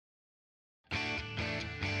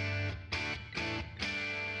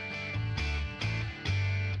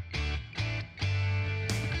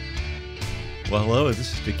Well, hello,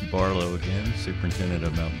 this is Dickie Barlow again, Superintendent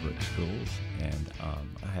of Mountain Brook Schools, and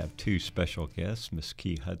I have two special guests, Miss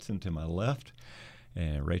Key Hudson to my left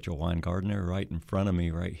and Rachel Weingardner right in front of me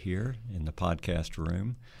right here in the podcast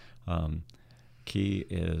room. Key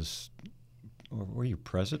is, were you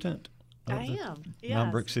president of I am, yes.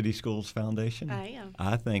 Mountain Brook City Schools Foundation? I am.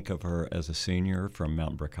 I think of her as a senior from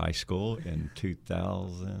Mountain Brook High School in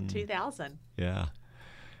 2000. 2000. Yeah.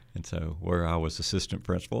 And so where I was assistant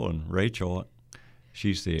principal, and Rachel,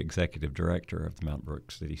 she's the executive director of the Mountain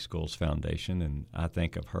Brook City Schools Foundation, and I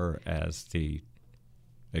think of her as the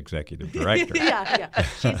executive director. Yeah.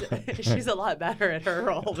 She's a lot better at her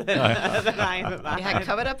role than I am at mine. Yeah,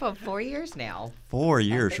 coming up on 4 years now. 4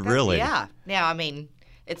 years, really? Yeah. Now, I mean,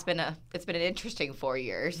 it's been an interesting 4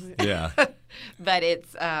 years. Yeah. But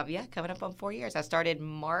it's coming up on 4 years. I started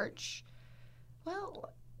March.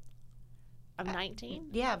 Well, I'm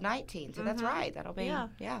 19. Yeah, of 19. So that's right. That'll be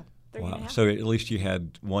yeah. Wow. So at least you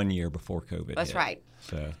had 1 year before COVID That's hit. right.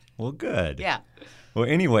 So, well, good. Yeah. Well,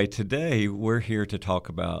 anyway, today we're here to talk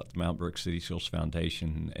about the Mountain Brook City Schools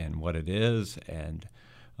Foundation and what it is and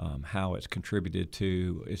how it's contributed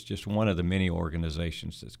to. It's just one of the many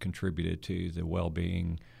organizations that's contributed to the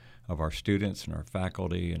well-being of our students and our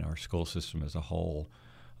faculty and our school system as a whole.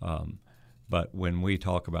 But when we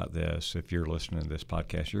talk about this, if you're listening to this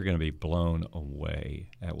podcast, you're going to be blown away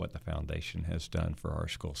at what the foundation has done for our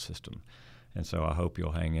school system. And so I hope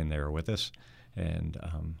you'll hang in there with us and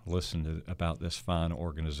listen about this fine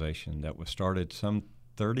organization that was started some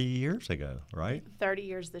 30 years ago, right? 30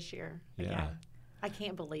 years this year. Yeah. Again. I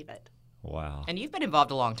can't believe it. Wow. And you've been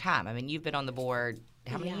involved a long time. I mean, you've been on the board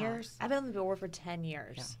how many years? I've been on the board for 10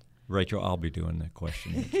 years. Yeah. Rachel, I'll be doing the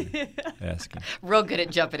question that you're asking. Real good at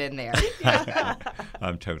jumping in there.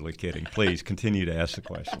 I'm totally kidding. Please continue to ask the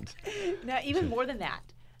questions. No, even more than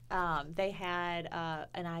that. They had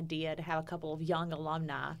an idea to have a couple of young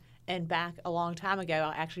alumni. And back a long time ago,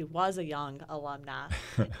 I actually was a young alumni.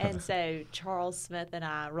 And so Charles Smith and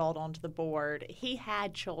I rolled onto the board. He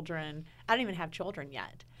had children. I didn't even have children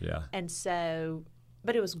yet. Yeah. And so,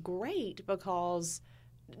 but it was great because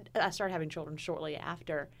I started having children shortly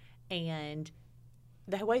after. And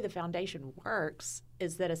the way the foundation works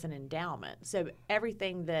is that it's an endowment. So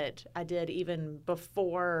everything that I did even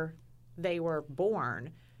before they were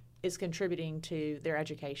born is contributing to their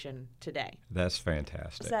education today. That's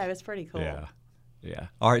fantastic. So it's pretty cool. Yeah.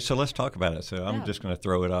 All right, so let's talk about it. So I'm just going to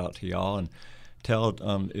throw it out to y'all and tell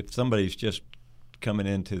if somebody's just coming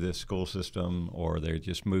into this school system or they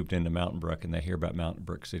just moved into Mountain Brook and they hear about Mountain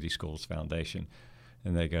Brook City Schools Foundation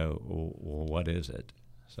and they go, well, what is it?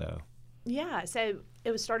 So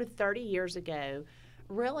it was started 30 years ago,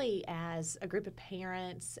 really as a group of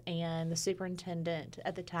parents, and the superintendent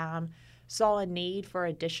at the time saw a need for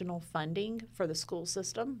additional funding for the school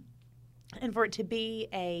system and for it to be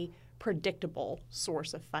a predictable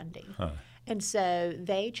source of funding. And so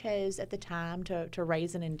they chose at the time to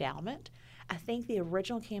raise an endowment. I think the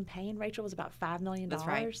original campaign, Rachel, was about $5 million. That's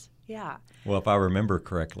right. Yeah. Well, if I remember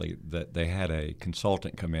correctly, that they had a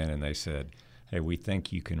consultant come in and they said, hey, we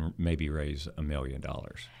think you can maybe raise $1 million.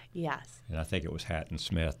 Yes. And I think it was Hatton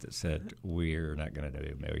Smith that said, we're not going to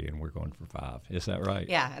do $1 million, we're going for $5 million. Is that right?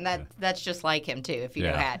 Yeah, and that's just like him, too, if you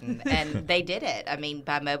know Hatton. And they did it. I mean,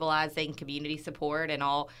 by mobilizing community support and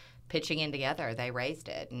all pitching in together, they raised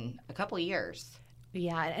it in a couple of years.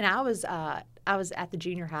 Yeah, and I was at the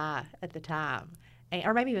junior high at the time.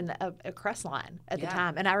 Or maybe even a Crestline at the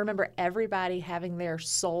time. And I remember everybody having their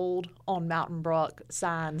sold on Mountain Brook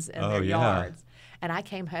signs in their yards. And I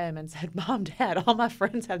came home and said, Mom, Dad, all my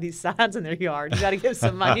friends have these signs in their yard. You got to give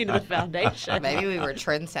some money to the foundation. Maybe we were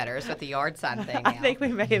trendsetters with the yard sign thing now. I think we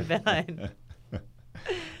may have been.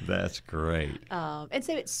 That's great. And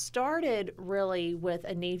so it started really with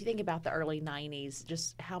a need. If you think about the early 90s,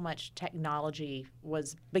 just how much technology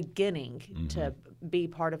was beginning to be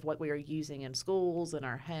part of what we were using in schools and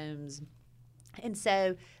our homes. And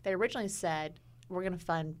so they originally said, we're going to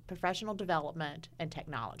fund professional development and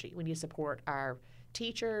technology. We need to support our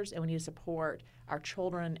teachers and we need to support our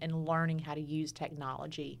children in learning how to use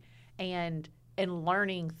technology and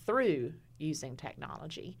learning through using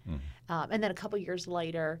technology. And then a couple years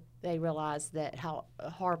later, they realized that how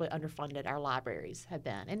horribly underfunded our libraries have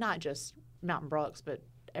been, and not just Mountain Brooks, but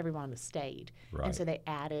everyone in the state. Right. And so they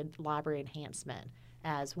added library enhancement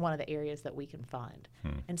as one of the areas that we can fund.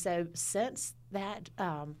 And so since that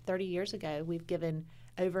 30 years ago, we've given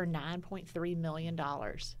over $9.3 million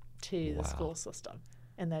to the school system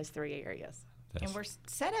in those three areas. And we're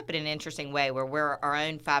set up in an interesting way where we're our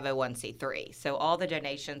own 501c3. So all the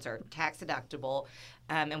donations are tax deductible.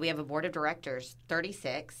 And we have a board of directors,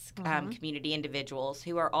 36 community individuals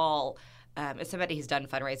who are all as somebody who's done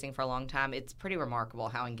fundraising for a long time, it's pretty remarkable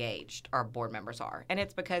how engaged our board members are. And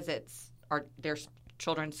it's because their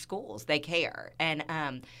children's schools. They care. And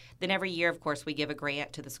then every year, of course, we give a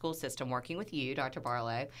grant to the school system working with you, Dr.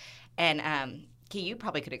 Barlow. And Key, you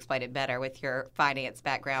probably could explain it better with your finance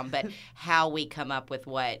background, but how we come up with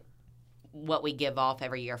what we give off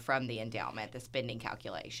every year from the endowment, the spending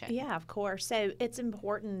calculation. Yeah, of course. So it's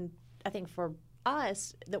important, I think, for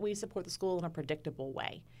us that we support the school in a predictable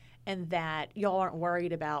way, and that y'all aren't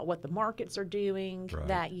worried about what the markets are doing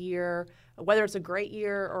that year, whether it's a great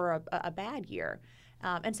year or a bad year.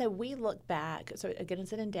 And so we look back. So again,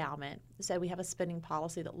 it's an endowment. So we have a spending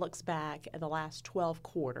policy that looks back at the last 12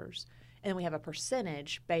 quarters. And then we have a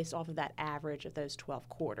percentage based off of that average of those 12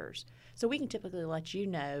 quarters. So we can typically let you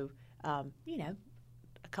know, about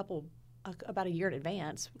a year in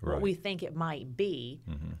advance what we think it might be.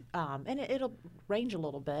 Mm-hmm. And it'll range a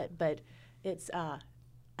little bit, but it's I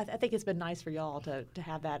think it's been nice for y'all to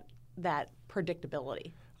have that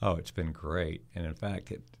predictability. Oh, it's been great. And in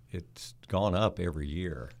fact, it's gone up every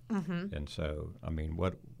year. Mm-hmm. And so, I mean,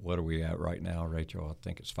 what are we at right now, Rachel? I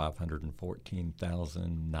think it's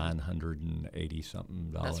 $514,980 something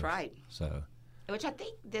dollars. That's right. So, which I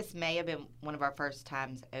think this may have been one of our first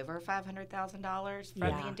times over $500,000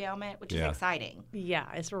 from the endowment, which is exciting. Yeah,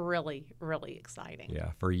 it's really, really exciting.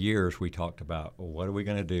 Yeah, for years we talked about, well, what are we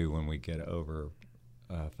going to do when we get over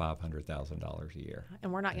 $500,000 a year?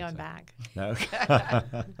 And we're not going back. No,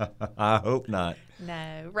 I hope not.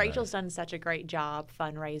 No, Rachel's done such a great job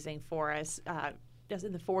fundraising for us. Just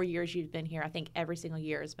in the 4 years you've been here, I think every single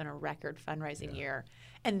year has been a record fundraising year.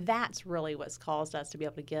 And that's really what's caused us to be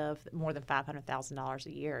able to give more than $500,000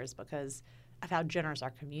 a year, is because of how generous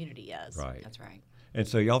our community is. Right. That's right. And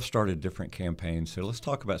so y'all started different campaigns. So let's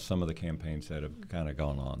talk about some of the campaigns that have kind of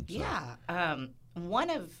gone on. So. Yeah. One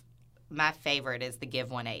of my favorite is the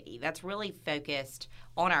Give 180. That's really focused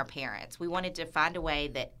on our parents. We wanted to find a way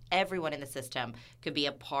that everyone in the system could be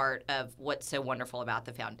a part of what's so wonderful about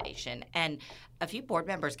the foundation. And a few board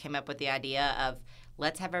members came up with the idea of,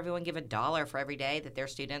 let's have everyone give $1 for every day that their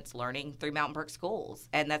students learning through Mountain Brook schools.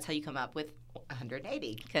 And that's how you come up with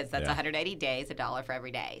 180, because that's 180 days, $1 for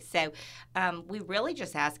every day. So we really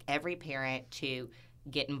just ask every parent to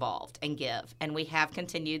get involved and give. And we have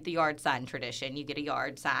continued the yard sign tradition. You get a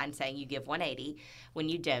yard sign saying you give 180 when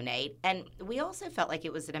you donate. And we also felt like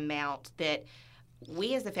it was an amount that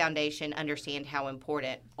we as the foundation understand how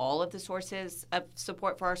important all of the sources of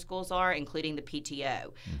support for our schools are, including the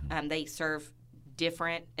PTO. Mm-hmm. They serve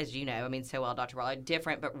different, as you know, I mean, so well, Dr. Barlow,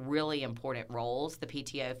 different but really important roles. The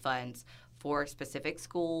PTO funds for specific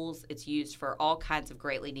schools. It's used for all kinds of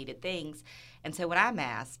greatly needed things. And so when I'm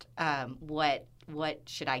asked, what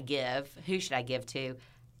should I give? Who should I give to?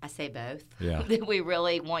 I say both. Yeah. We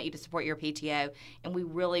really want you to support your PTO, and we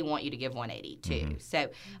really want you to give 180 too. Mm-hmm. So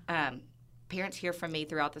parents hear from me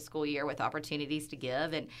throughout the school year with opportunities to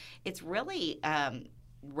give, and it's really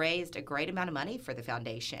raised a great amount of money for the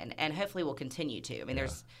foundation, and hopefully will continue to. I mean,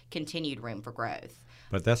 there's continued room for growth.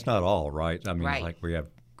 But that's not all, right? I mean, like we have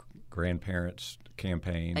grandparents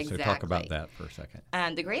campaign. Exactly. So talk about that for a second.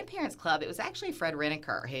 The Grandparents Club, it was actually Fred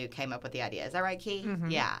Reneker who came up with the idea. Is that right, Key? Mm-hmm.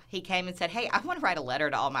 Yeah. He came and said, hey, I want to write a letter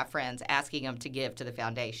to all my friends asking them to give to the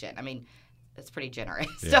foundation. I mean, it's pretty generous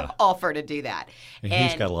to offer to do that. And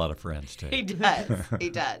he's got a lot of friends, too. He does. He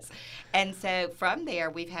does. And so from there,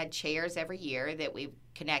 we've had chairs every year that we've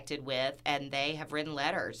connected with, and they have written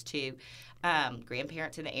letters to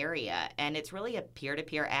grandparents in the area. And it's really a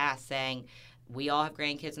peer-to-peer ask saying, we all have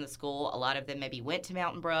grandkids in the school. A lot of them maybe went to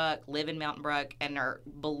Mountain Brook, live in Mountain Brook, and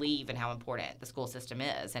believe in how important the school system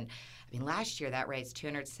is. And I mean, last year that raised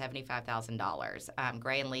 $275,000.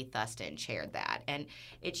 Gray and Lee Thuston chaired that. And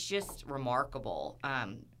it's just remarkable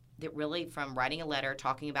that really from writing a letter,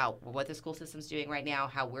 talking about what the school system's doing right now,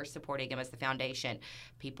 how we're supporting them as the foundation,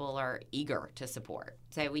 people are eager to support.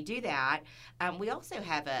 So we do that. We also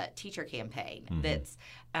have a teacher campaign that's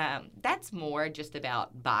more just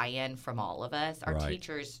about buy-in from all of us. Our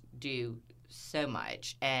teachers do so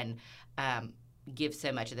much and give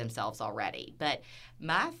so much of themselves already. But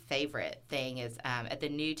my favorite thing is at the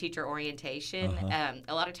new teacher orientation,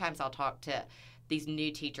 a lot of times I'll talk to these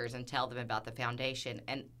new teachers and tell them about the foundation,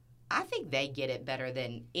 and I think they get it better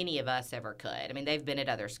than any of us ever could. I mean, they've been at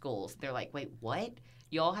other schools. They're like, wait, what?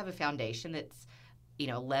 Y'all have a foundation that's,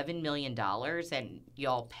 $11 million, and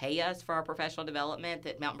y'all pay us for our professional development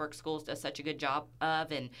that Mountain Brook Schools does such a good job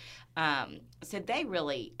of. And so they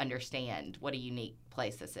really understand what a unique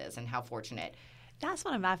place this is and how fortunate. That's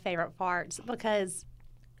one of my favorite parts because,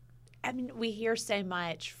 I mean, we hear so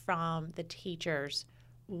much from the teachers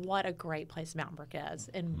what a great place Mountain Brook is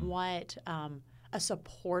and what a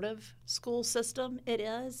supportive school system it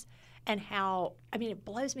is, and how, I mean, it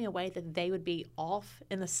blows me away that they would be off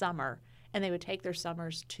in the summer and they would take their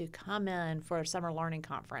summers to come in for a summer learning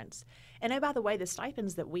conference. And oh, by the way, the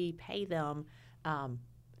stipends that we pay them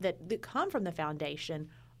that come from the foundation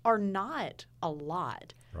are not a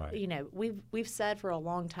lot. Right. You know, we've said for a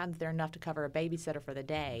long time that they're enough to cover a babysitter for the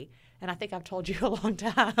day. And I think I've told you a long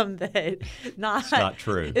time that It's not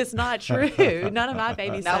true. It's not true. None of my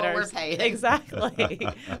babysitters. Not what we're paying. Exactly.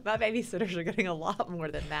 My babysitters are getting a lot more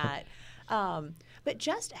than that. But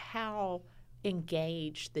just how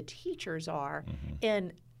engaged the teachers are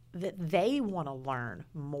in that they want to learn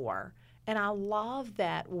more. And I love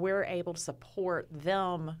that we're able to support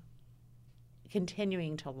them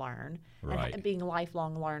continuing to learn and being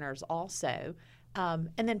lifelong learners also. And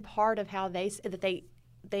then part of how they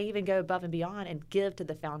even go above and beyond and give to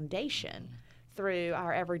the foundation through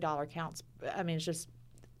our Every Dollar Counts. I mean,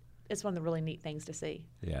 it's one of the really neat things to see.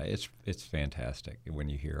 Yeah, it's fantastic when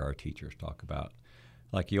you hear our teachers talk about,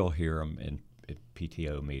 like you'll hear them in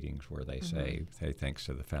PTO meetings where they say, hey, thanks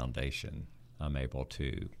to the foundation, I'm able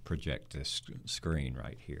to project this screen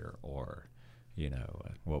right here, or, you know,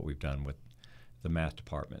 what we've done with the math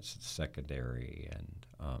departments, secondary,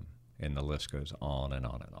 and the list goes on and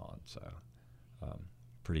on and on. So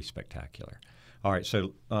pretty spectacular. All right,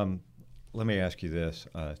 so let me ask you this.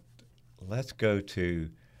 Let's go to,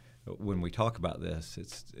 when we talk about this,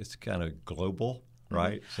 it's kind of global,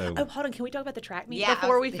 right? So hold on. Can we talk about the track meet Yeah,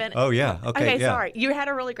 before we finish? Oh, yeah. Okay, yeah. Sorry. You had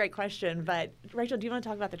a really great question, but Rachel, do you want to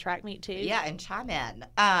talk about the track meet too? Yeah, and chime in.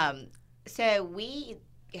 So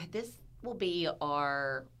this will be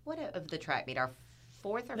our, what of the track meet, our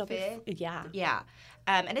fourth or fifth? Yeah. Yeah.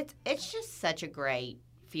 And it's just such a great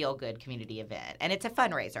feel-good community event. And it's a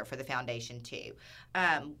fundraiser for the foundation, too.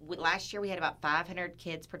 Last year, we had about 500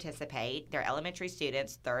 kids participate. They're elementary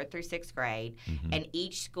students, 3rd through 6th grade. And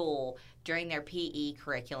each school, during their PE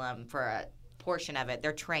curriculum for a portion of it,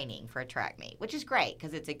 they're training for a track meet, which is great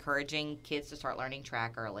because it's encouraging kids to start learning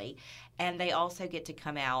track early. And they also get to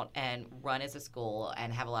come out and run as a school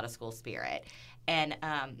and have a lot of school spirit. And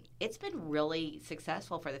it's been really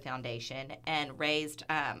successful for the foundation and raised,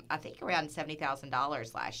 I think, around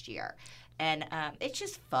 $70,000 last year. And it's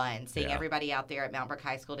just fun seeing everybody out there at Mount Brook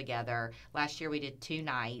High School together. Last year we did 2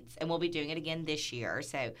 nights, and we'll be doing it again this year.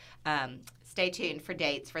 So stay tuned for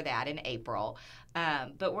dates for that in April.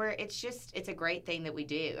 But it's a great thing that we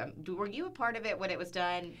do. Were you a part of it when it was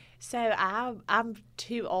done? So I'm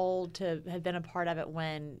too old to have been a part of it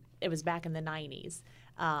when it was back in the 90s.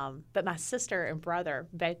 But my sister and brother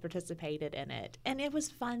both participated in it, and it was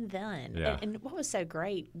fun then. Yeah. And what was so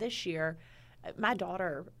great this year, my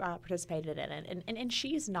daughter participated in it, and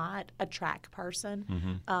she's not a track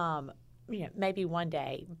person. You know, maybe one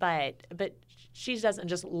day, but she doesn't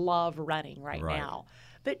just love running right now.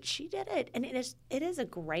 But she did it, and it is a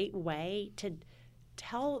great way to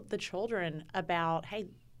tell the children about, hey,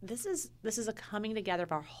 this is a coming together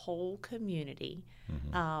of our whole community.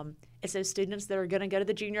 It's those students that are going to go to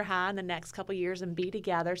the junior high in the next couple of years and be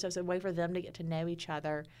together. So it's a way for them to get to know each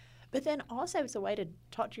other. But then also it's a way to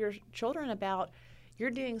talk to your children about you're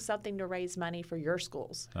doing something to raise money for your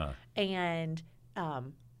schools. And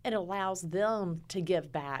it allows them to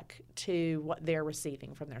give back to what they're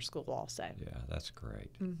receiving from their school also. Yeah, that's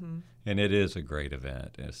great. And it is a great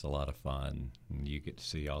event. It's a lot of fun. And you get to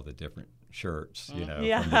see all the different shirts, you know,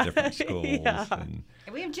 from the different schools. And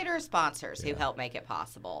we have generous sponsors who help make it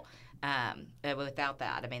possible. Without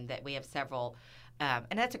that, I mean, that we have several,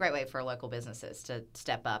 and that's a great way for local businesses to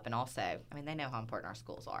step up. And also, I mean, they know how important our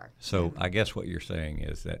schools are. So I guess what you're saying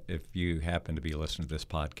is that if you happen to be listening to this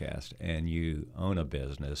podcast and you own a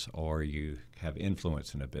business or you have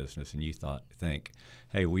influence in a business and you think,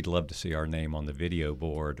 hey, we'd love to see our name on the video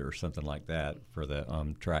board or something like that for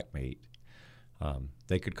the track meet,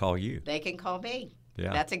 they could call you. They can call me.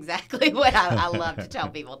 Yeah. That's exactly what I love to tell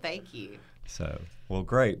people. Thank you. So, well,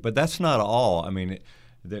 great. But that's not all. I mean,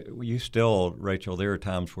 you still, Rachel, there are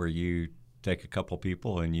times where you take a couple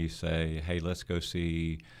people and you say, hey, let's go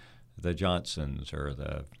see the Johnsons or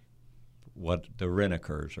the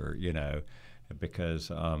Renekers, or, you know,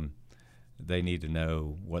 because they need to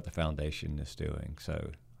know what the foundation is doing. So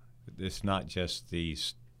it's not just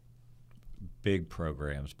these big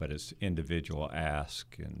programs, but it's individual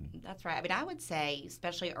ask. And that's right. I mean, I would say,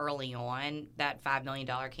 especially early on, that $5 million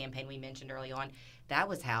campaign we mentioned early on, that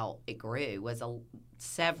was how it grew, was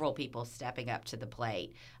several people stepping up to the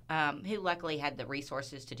plate who luckily had the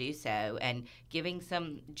resources to do so and giving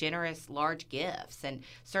some generous, large gifts. And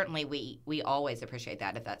certainly we always appreciate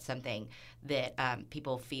that if that's something that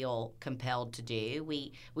people feel compelled to do.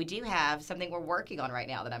 We do have something we're working on right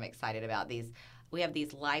now that I'm excited about, these we have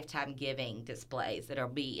these lifetime giving displays that'll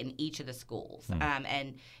be in each of the schools.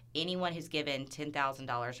 And anyone who's given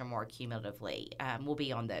 $10,000 or more cumulatively will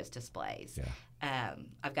be on those displays.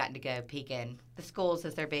 I've gotten to go peek in the schools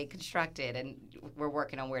as they're being constructed, and we're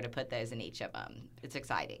working on where to put those in each of them. It's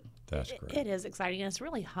exciting. That's great. It is exciting, and it's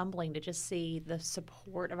really humbling to just see the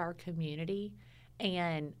support of our community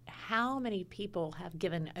and how many people have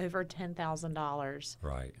given over $10,000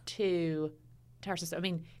 to our system. I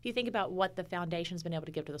mean, if you think about what the foundation's been able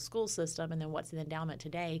to give to the school system and then what's the endowment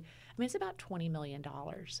today, I mean, it's about $20 million.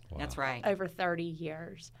 Wow. That's right. Over 30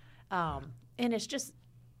 years. And it's just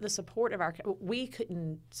the support of we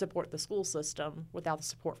couldn't support the school system without the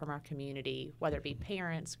support from our community, whether it be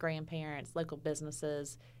parents, grandparents, local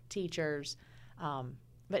businesses, teachers.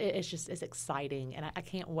 But it's exciting, and I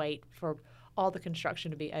can't wait for all the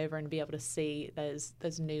construction to be over and to be able to see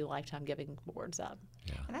those new lifetime giving boards up.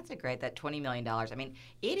 Yeah. And that's that $20 million. I mean,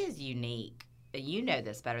 it is unique. You know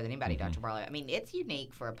this better than anybody, Dr. Barlow. I mean, it's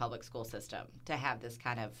unique for a public school system to have this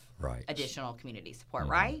kind of additional community support,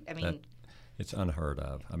 right? I mean, it's unheard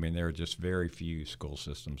of. I mean, there are just very few school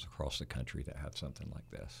systems across the country that have something like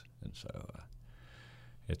this. And so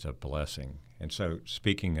it's a blessing. And so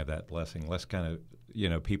speaking of that blessing, let's kind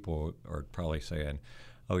of, people are probably saying,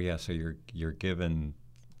 oh, yeah, so you're given,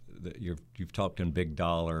 you've talked in big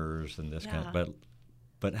dollars and this kind of,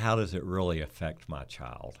 but how does it really affect my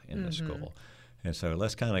child in the school? And so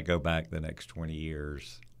let's kind of go back the next 20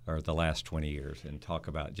 years or the last 20 years and talk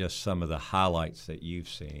about just some of the highlights that you've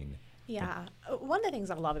seen. Yeah. One of the things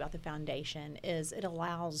I love about the foundation is it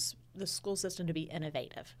allows the school system to be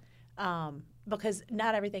innovative. Because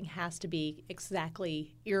not everything has to be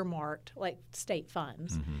exactly earmarked like state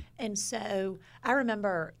funds. And so I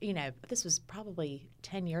remember, this was probably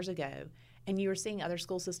 10 years ago, and you were seeing other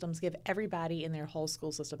school systems give everybody in their whole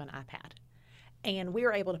school system an iPad. And we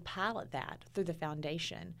were able to pilot that through the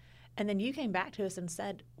foundation. And then you came back to us and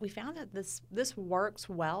said, we found that this works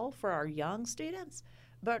well for our young students,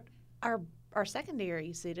 but our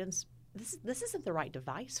secondary students, this isn't the right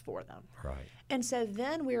device for them. Right. And so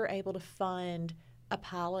then we were able to fund a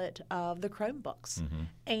pilot of the Chromebooks.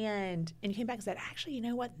 And you came back and said, actually, you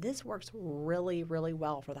know what? This works really, really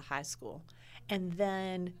well for the high school. And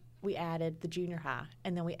then we added the junior high,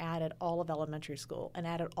 and then we added all of elementary school and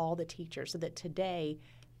added all the teachers so that today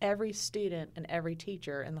every student and every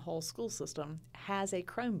teacher in the whole school system has a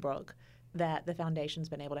Chromebook that the foundation's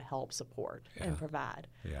been able to help support and provide.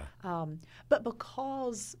 But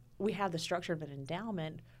because we have the structure of an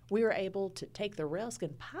endowment, we were able to take the risk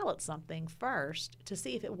and pilot something first to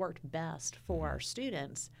see if it worked best for our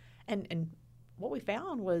students. And what we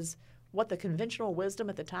found was what the conventional wisdom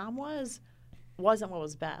at the time wasn't what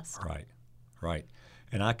was best. Right.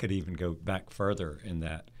 And I could even go back further in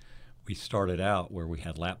that we started out where we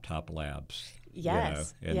had laptop labs.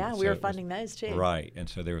 Yes. We were funding those too. Right. And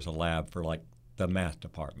so there was a lab for like the math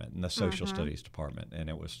department and the social studies department, and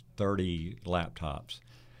it was 30 laptops.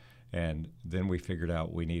 And then we figured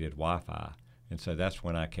out we needed Wi-Fi. And so that's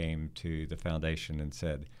when I came to the foundation and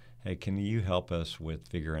said, hey, can you help us with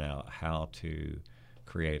figuring out how to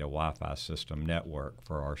create a Wi-Fi system network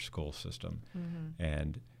for our school system?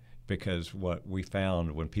 And because what we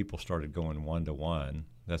found when people started going one-to-one,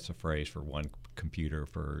 that's a phrase for one computer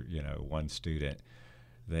for, one student,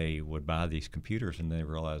 they would buy these computers and they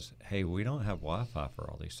realized, hey, we don't have Wi-Fi for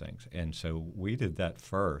all these things. And so we did that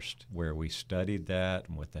first, where we studied that,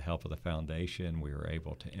 and with the help of the foundation, we were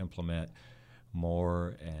able to implement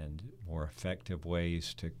more and more effective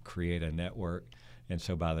ways to create a network. And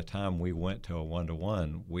so by the time we went to a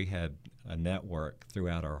one-to-one, we had a network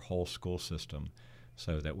throughout our whole school system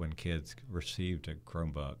so that when kids received a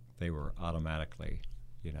Chromebook, they were automatically,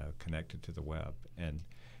 connected to the web.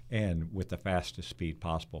 And with the fastest speed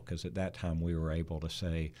possible, because at that time we were able to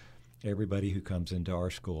say everybody who comes into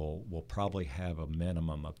our school will probably have a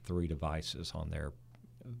minimum of 3 devices on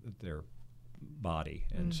their body.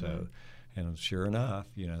 And so, and sure enough,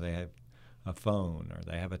 they have a phone, or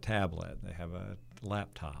they have a tablet, they have a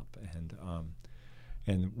laptop,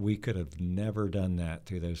 and we could have never done that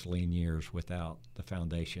through those lean years without the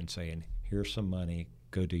foundation saying, here's some money,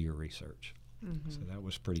 go do your research. So that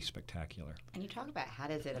was pretty spectacular. And you talk about how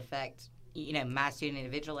does it affect, my student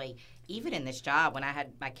individually. Even in this job, when I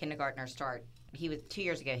had my kindergartner start, he was 2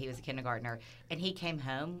 years ago, he was a kindergartner, and he came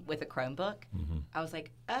home with a Chromebook. I was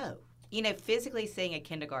like, oh. Physically seeing a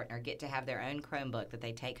kindergartner get to have their own Chromebook that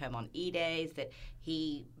they take home on E-days, that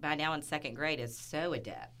he, by now in second grade, is so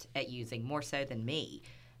adept at using, more so than me.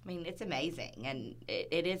 I mean, it's amazing, and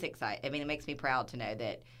it is exciting. I mean, it makes me proud to know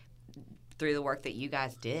that through the work that you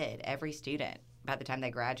guys did, every student, by the time they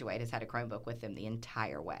graduate, has had a Chromebook with them the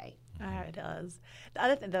entire way. It does. The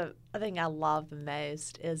other thing I love the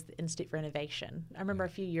most is the Institute for Innovation. I remember a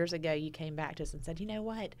few years ago you came back to us and said, you know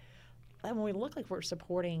what? When we look like we're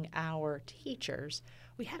supporting our teachers,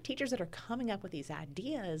 we have teachers that are coming up with these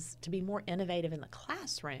ideas to be more innovative in the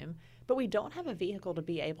classroom, but we don't have a vehicle to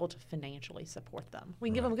be able to financially support them. We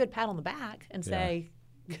can give them a good pat on the back and say,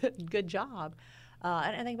 good job.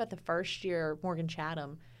 And I think about the first year, Morgan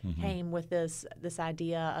Chatham came with this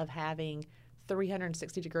idea of having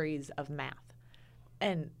 360 degrees of math.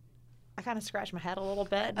 And I kind of scratched my head a little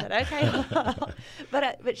bit, but okay.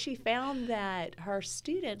 But she found that her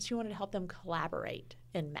students, she wanted to help them collaborate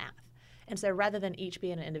in math. And so rather than each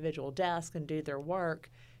be in an individual desk and do their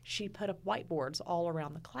work, she put up whiteboards all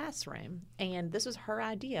around the classroom. And this was her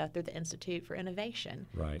idea through the Institute for Innovation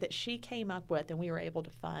that she came up with and we were able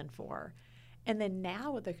to fund for her. And then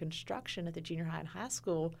now with the construction at the junior high and high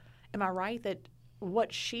school, am I right that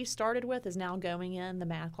what she started with is now going in the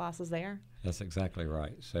math classes there? That's exactly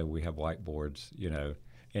right. So we have whiteboards,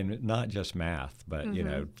 and not just math, but,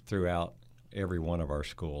 throughout every one of our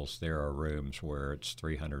schools, there are rooms where it's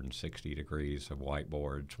 360 degrees of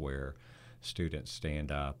whiteboards where students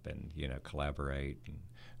stand up and, collaborate and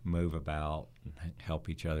move about and help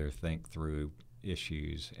each other think through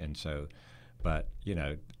issues. And so, but,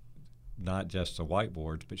 not just the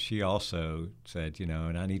whiteboards, but she also said,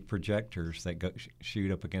 and I need projectors that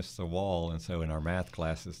shoot up against the wall. And so in our math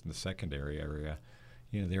classes in the secondary area,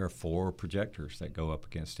 there are 4 projectors that go up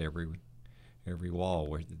against every wall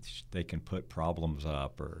where they can put problems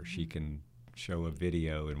up, or she can show a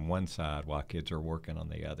video in one side while kids are working on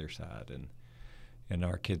the other side. And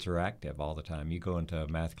our kids are active all the time. You go into a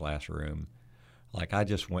math classroom, like I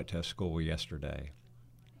just went to a school yesterday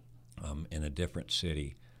in a different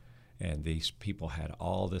city, and these people had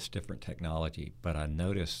all this different technology, but I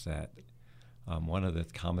noticed that one of the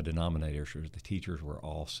common denominators was the teachers were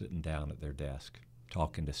all sitting down at their desk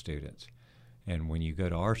talking to students. And when you go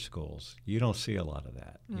to our schools, you don't see a lot of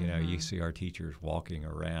that. You see our teachers walking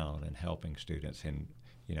around and helping students. And,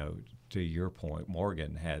 to your point,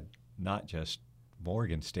 Morgan had not just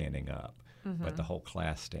Morgan standing up, but the whole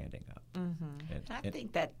class standing up. And I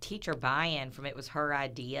think that teacher buy-in from it was her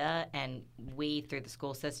idea, and we, through the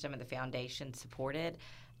school system and the foundation, supported.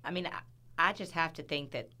 I mean, I just have to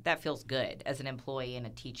think that feels good as an employee and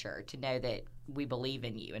a teacher to know that we believe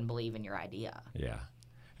in you and believe in your idea. Yeah.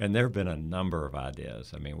 And there have been a number of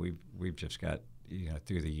ideas. I mean, we've just got,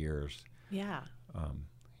 through the years. Yeah.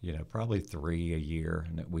 Probably 3 a year,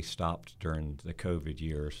 and we stopped during the COVID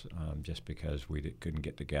years just because we couldn't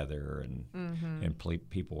get together, and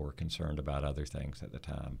people were concerned about other things at the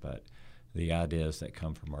time. But the ideas that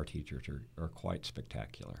come from our teachers are quite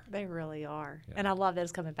spectacular. They really are. Yeah. And I love that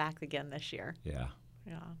it's coming back again this year. Yeah.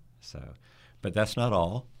 So, but that's not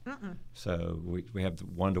all. So we have the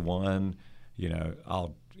one-to-one.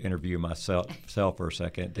 I'll interview myself for a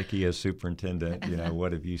second. Dickie is superintendent.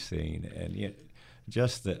 What have you seen? And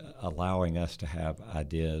just allowing us to have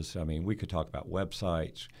ideas. I mean, we could talk about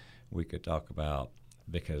websites. We could talk about,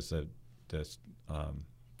 because the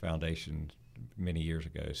foundation many years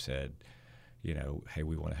ago said, hey,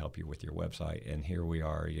 we want to help you with your website. And here we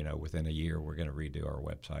are, within a year, we're going to redo our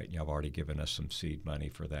website. And y'all have already given us some seed money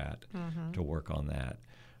for that, to work on that.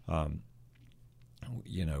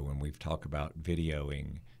 When we've talked about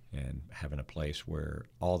videoing and having a place where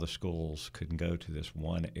all the schools could go to this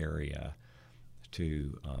one area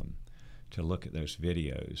to look at those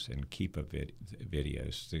videos and keep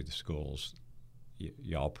videos through the schools,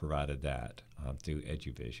 y'all provided that through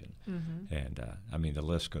EduVision. And I mean, the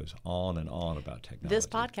list goes on and on about technology. This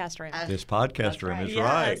podcast room. This podcast room is yes,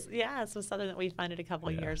 right. Yes, it was something that we funded a couple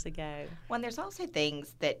of years ago. Well, and there's also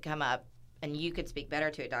things that come up, and you could speak better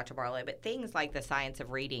to it, Dr. Barlow, but things like the science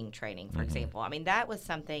of reading training, for example. I mean, that was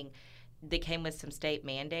something that came with some state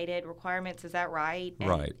mandated requirements. Is that right? And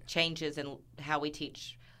right. Changes in how we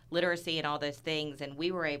teach literacy and all those things. And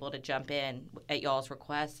we were able to jump in at y'all's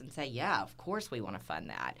request and say, yeah, of course we want to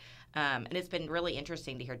fund that. And it's been really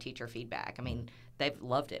interesting to hear teacher feedback. I mean, they've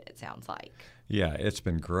loved it sounds like. Yeah, it's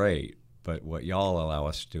been great. But what y'all allow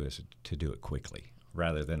us to do is to do it quickly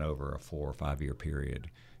rather than over a 4 or 5 year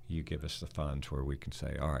period. You give us the funds where we can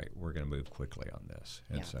say, all right, we're going to move quickly on this.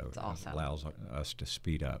 And so awesome. It allows us to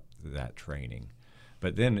speed up that training.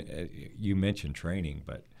 But then you mentioned training,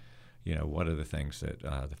 but, one of the things that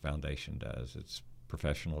the foundation does, it's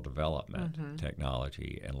professional development,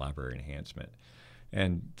 technology, and library enhancement.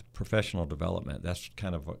 And professional development, that's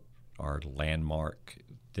kind of our landmark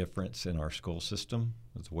difference in our school system,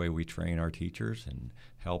 the way we train our teachers and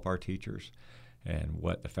help our teachers. And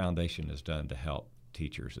what the foundation has done to help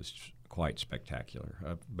teachers is quite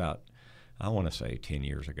spectacular. I want to say 10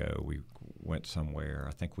 years ago, we went somewhere.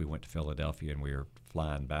 I think we went to Philadelphia, and we were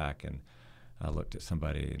flying back, and I looked at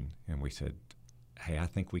somebody, and we said, hey, I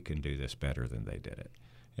think we can do this better than they did it.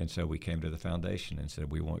 And so we came to the foundation and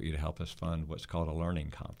said, we want you to help us fund what's called a learning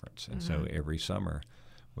conference. And so every summer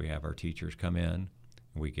we have our teachers come in,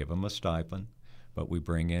 we give them a stipend, but we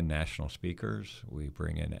bring in national speakers, we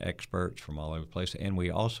bring in experts from all over the place, and we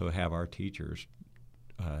also have our teachers,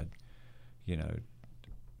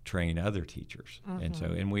 train other teachers. And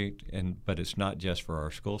so, but it's not just for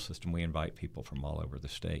our school system. We invite people from all over the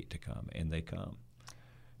state to come, and they come.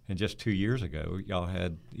 And just 2 years ago, y'all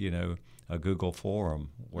had, a Google forum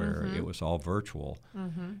where it was all virtual,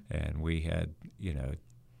 and we had,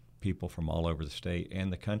 people from all over the state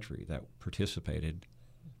and the country that participated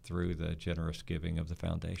through the generous giving of the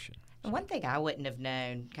foundation. And one thing I wouldn't have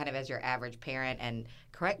known, kind of as your average parent, and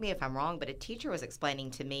correct me if I'm wrong, but a teacher was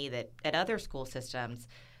explaining to me that at other school systems,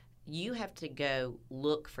 you have to go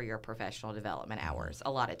look for your professional development hours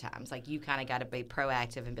a lot of times. Like, you kind of got to be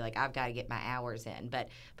proactive and be like, I've got to get my hours in. But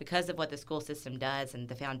because of what the school system does and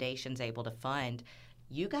the foundation's able to fund,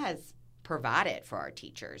 you guys provide it for our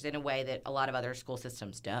teachers in a way that a lot of other school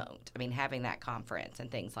systems don't. I mean, having that conference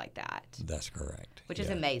and things like that. That's correct. Which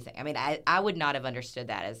is amazing. I mean, I would not have understood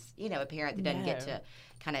that as, a parent that doesn't get to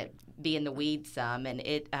kind of be in the weeds some. And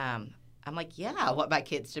I'm like, I want my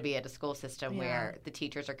kids to be at a school system where the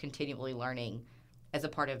teachers are continually learning as a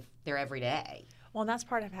part of their everyday. Well, and that's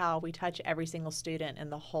part of how we touch every single student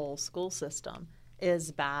in the whole school system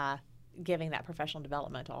is by giving that professional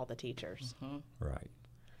development to all the teachers. Right.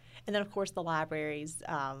 And then, of course, the libraries.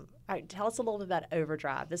 All right, tell us a little bit about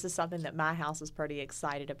Overdrive. This is something that my house is pretty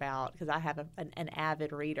excited about because I have an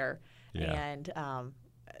avid reader. And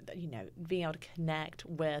being able to connect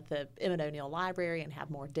with the Emmett O'Neill Library and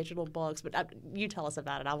have more digital books. But you tell us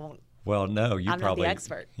about it. I won't. Well, no, I'm not the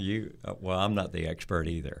expert. I'm not the expert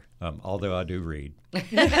either, although I do read.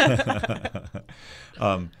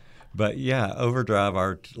 But Overdrive,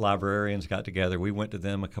 our librarians got together. We went to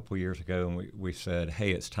them a couple years ago, and we said,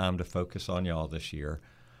 hey, it's time to focus on y'all this year.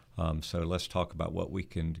 So let's talk about what we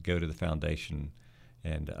can go to the foundation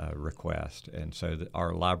and request. And so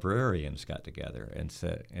our librarians got together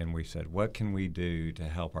and we said, what can we do to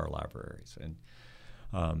help our libraries? And,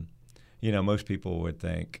 most people would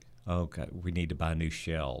think, oh, God, we need to buy new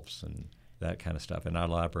shelves and that kind of stuff. And our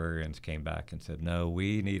librarians came back and said, no,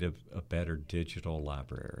 we need a better digital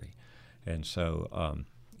library. And so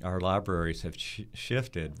our libraries have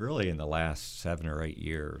shifted really in the last 7 or 8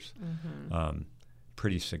 years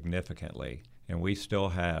pretty significantly. And we still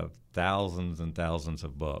have thousands and thousands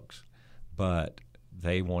of books, but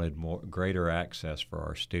they wanted greater access for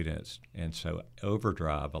our students. And so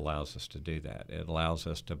Overdrive allows us to do that. It allows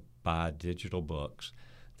us to buy digital books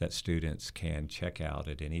that students can check out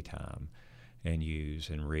at any time and use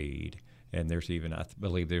and read. And there's even, I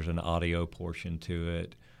believe there's an audio portion to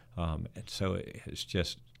it. And so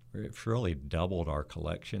it's really doubled our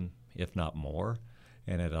collection, if not more.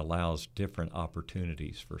 And it allows different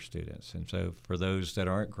opportunities for students. And so for those that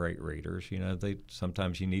aren't great readers,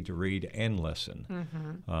 sometimes you need to read and listen.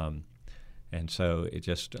 And so it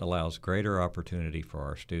just allows greater opportunity for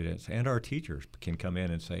our students, and our teachers can come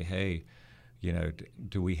in and say, hey,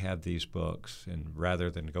 do we have these books? And rather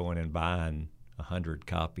than going and buying 100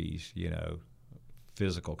 copies,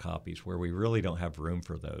 physical copies, where we really don't have room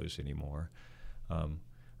for those anymore,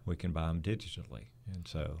 we can buy them digitally. And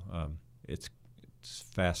so it's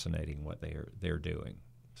fascinating what they're doing.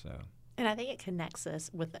 So, and I think it connects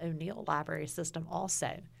us with the O'Neill Library System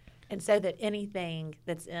also, and so that anything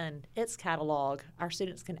that's in its catalog, our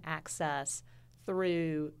students can access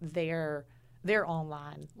through their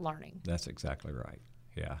online learning. That's exactly right.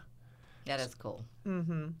 Yeah, that is cool.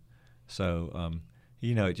 So,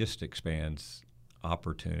 it just expands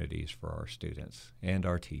opportunities for our students and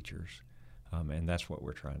our teachers, and that's what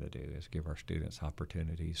we're trying to do: is give our students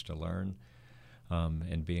opportunities to learn.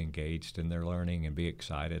 And be engaged in their learning and be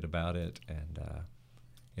excited about it. And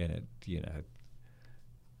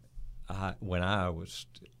when I was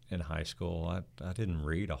in high school, I didn't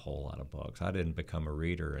read a whole lot of books. I didn't become a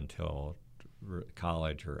reader until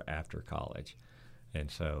college or after college.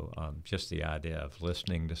 And so just the idea of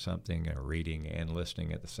listening to something and reading and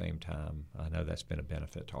listening at the same time, I know that's been a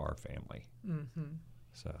benefit to our family.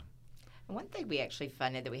 So, one thing we actually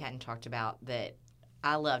funded that we hadn't talked about that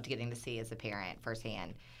I loved getting to see as a parent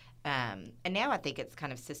firsthand. And now I think it's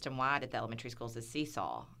kind of system-wide at the elementary schools is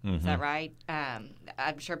Seesaw. Is that right?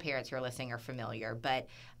 I'm sure parents who are listening are familiar. But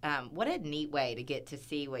what a neat way to get to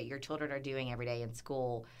see what your children are doing every day in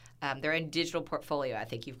school. They're in digital portfolio, I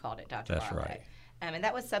think you've called it, Dr. That's Barlow. right. And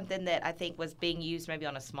that was something that I think was being used maybe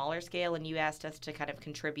on a smaller scale, and you asked us to kind of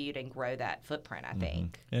contribute and grow that footprint, I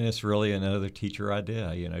think. And it's really another teacher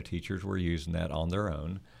idea. Teachers were using that on their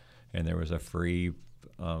own, and there was a free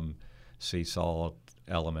seesaw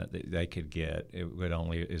element that they could get.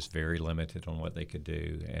 Is very limited on what they could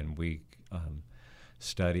do, and we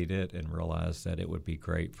studied it and realized that it would be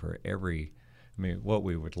great for every. What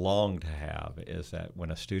we would long to have is that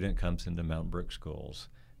when a student comes into Mountain Brook schools,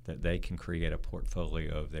 that they can create a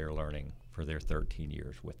portfolio of their learning for their 13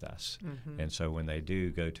 years with us. And so when they do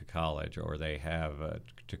go to college, or they have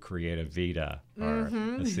to create a Vita or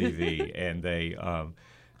a CV, and they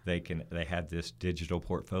have this digital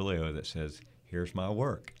portfolio that says, here's my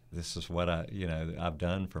work. This is what I've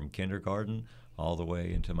done from kindergarten all the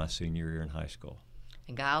way into my senior year in high school.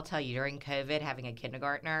 And Guy, I'll tell you, during COVID, having a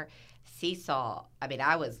kindergartner, Seesaw,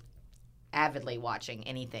 I was avidly watching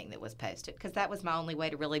anything that was posted because that was my only way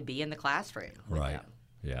to really be in the classroom with them.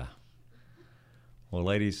 Yeah. Well,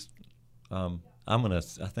 ladies,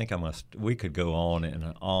 we could go on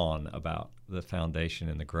and on about the foundation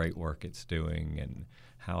and the great work it's doing and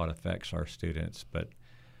how it affects our students, but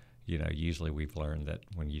usually we've learned that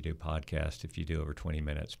when you do podcasts, if you do over 20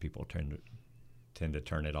 minutes, people tend to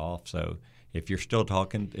turn it off. So if you're still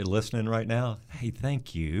listening right now, hey,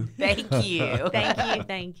 thank you. Thank you.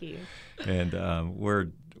 Thank you. And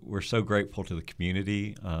we're so grateful to the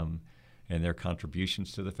community and their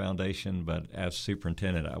contributions to the foundation. But as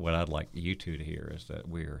superintendent, what I'd like you two to hear is that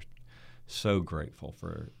we're so grateful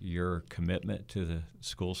for your commitment to the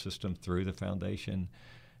school system through the foundation,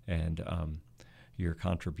 and your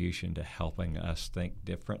contribution to helping us think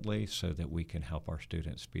differently so that we can help our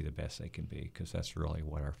students be the best they can be, because that's really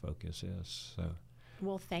what our focus is. So,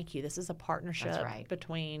 well, thank you. This is a partnership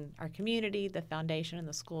between our community, the foundation, and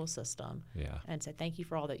the school system. Yeah. And so thank you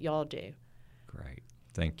for all that y'all do. Great.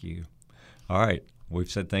 Thank you. All right.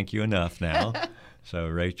 We've said thank you enough now. So,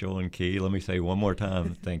 Rachel and Key, let me say one more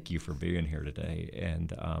time, thank you for being here today.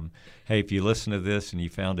 And, hey, if you listen to this and you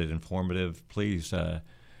found it informative, please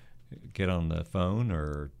get on the phone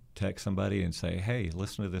or text somebody and say, hey,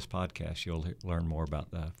 listen to this podcast. You'll learn more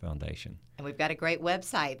about the foundation. And we've got a great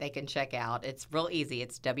website they can check out. It's real easy.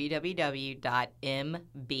 It's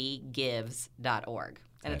www.mbgives.org.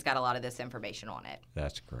 And it's got a lot of this information on it.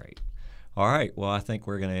 That's great. All right. Well, I think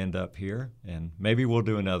we're going to end up here, and maybe we'll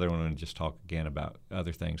do another one and just talk again about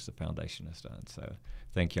other things the foundation has done. So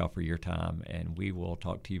thank y'all for your time, and we will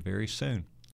talk to you very soon.